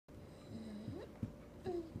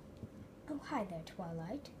Hi there,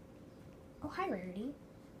 Twilight. Oh, hi, Rarity.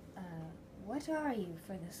 What are you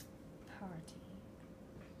for this party?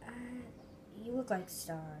 You look like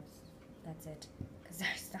stars. That's it. Because there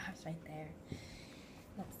are stars right there.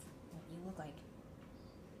 That's what you look like.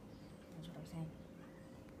 That's what I'm saying.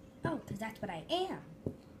 Oh, because that's what I am.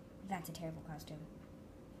 That's a terrible costume.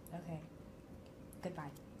 Okay.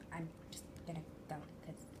 Goodbye. I'm just gonna go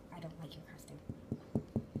because I don't like your costume.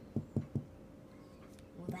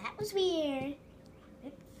 Well, that was weird.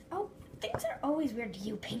 Oh, things are always weird to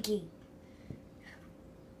you, Pinky.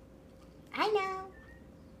 I know.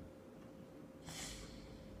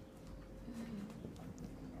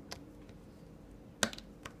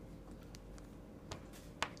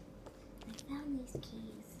 I found these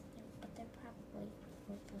keys, but they're probably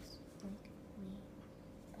worthless like me.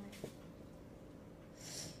 But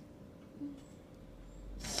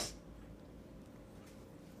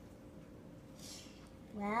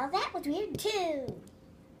well, that was weird too.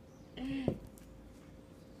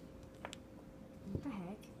 What the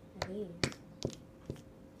heck are these?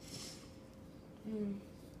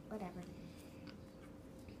 Whatever.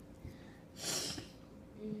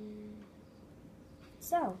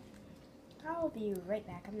 So, I'll be right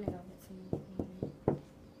back. I'm gonna go get some.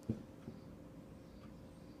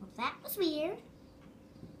 Well, that was weird.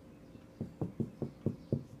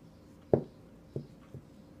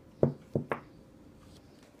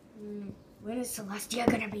 When is Celestia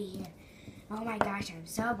gonna be here? Oh my gosh, I'm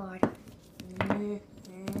so bored.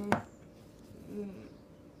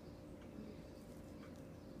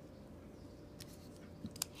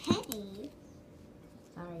 Hey.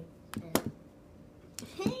 Sorry.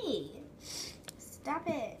 Hey. Stop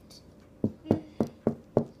it.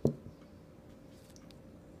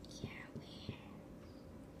 Yeah, where?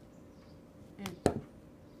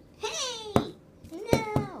 Hey!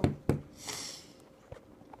 No!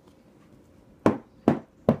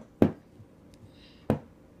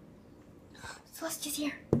 Celestia's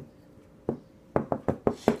here.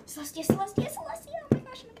 Celestia, Celestia, Celestia. Oh my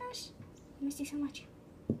gosh, oh my gosh. I missed you so much.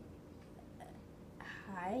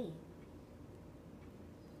 Hi.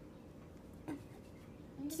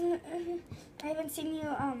 I haven't seen you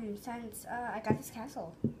since I got this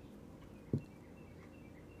castle.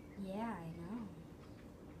 Yeah, I know.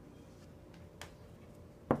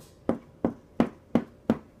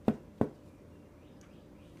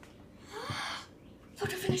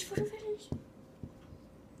 Photo finish, photo finish.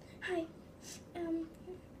 Hi.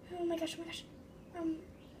 Oh my gosh, oh my gosh.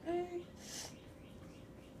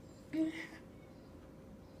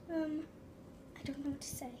 I don't know what to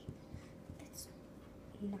say. It's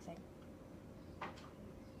nothing.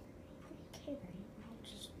 Okay then, I'll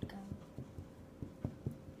just go.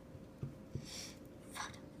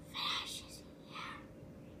 Photo finish is here.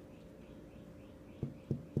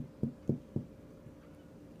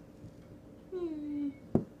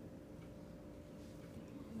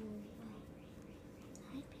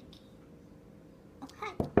 Hi, Pinky. Oh, hi.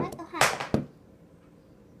 Hi, oh, hi.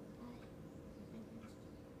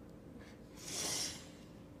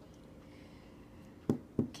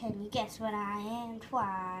 Can you guess what I am?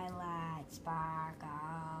 Twilight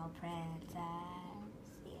Sparkle Princess.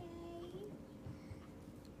 Yay.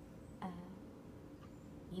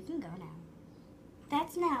 You can go now.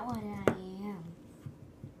 That's not what I am.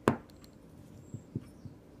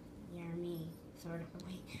 You're me, sort of.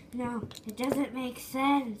 Wait, no, it doesn't make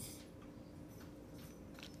sense.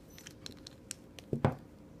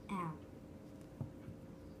 Ow.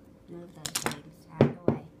 Move those things out of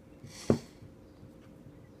the way.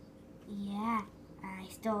 Yeah, I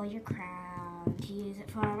stole your crown to use it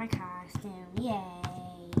for my costume.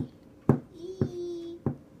 Yay! Eee.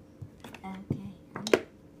 Okay.